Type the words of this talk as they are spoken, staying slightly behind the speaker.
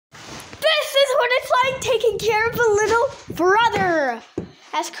like taking care of a little brother.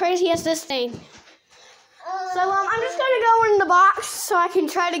 As crazy as this thing. So I'm just gonna go in the box so I can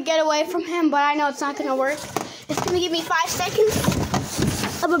try to get away from him, but I know it's not gonna work. It's gonna give me 5 seconds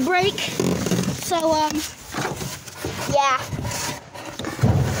of a break. So yeah.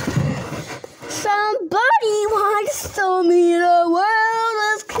 Somebody once told me the world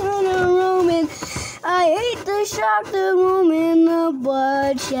was kinda roaming. I hate the shock, the room in the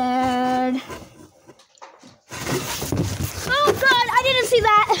bloodshed. Oh God, I didn't see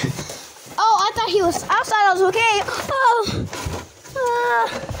that. Oh, I thought he was outside. I was okay. Oh,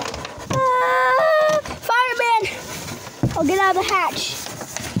 fireman! Oh, get out of the hatch.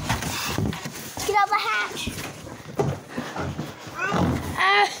 Get out of the hatch.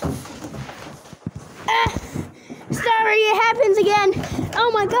 Sorry, it happens again.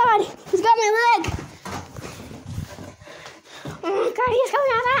 Oh my God, he's got my leg. Oh God, he's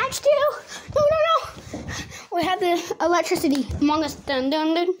coming out of the hatch too. No, no, no. We have the electricity among us. Dun,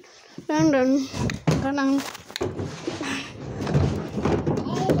 dun, dun, dun, dun, dun, dun.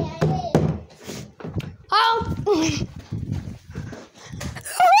 Oh!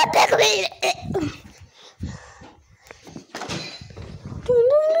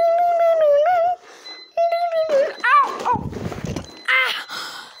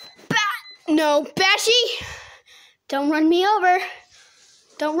 No, Bashy! Don't run me over.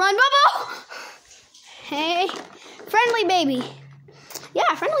 Don't run, Bubble! Hey, friendly baby.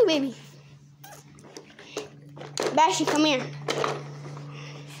 Yeah, friendly baby. Bashy, come here.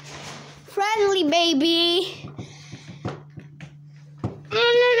 Friendly baby.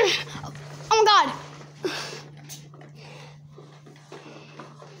 Oh my God.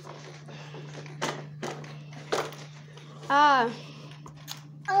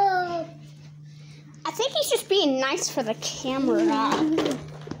 I think he's just being nice for the camera.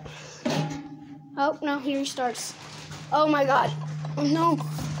 Oh, no, here he starts. Oh my God. Oh no.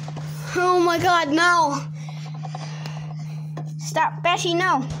 Oh my God, no. Stop, Bashy,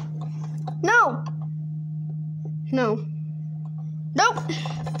 no. No. No. Nope.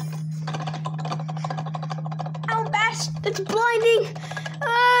 Oh, Bash, it's blinding.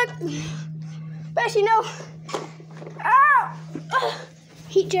 Bashy, no. Oh.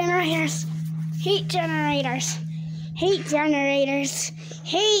 Heat generators. Heat generators. Heat generators.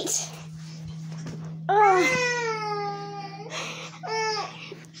 Heat. Oh.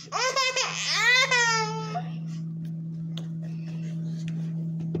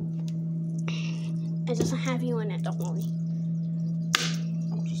 It doesn't have you in it, don't worry.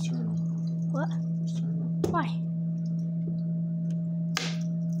 Just turn them. What? Just turn them. Why?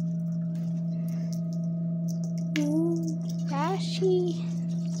 Bashy.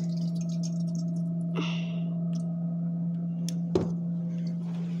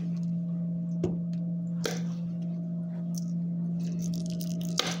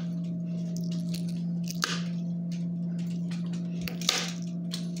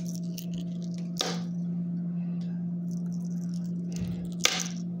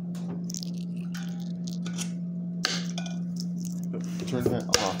 Turn that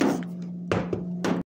off.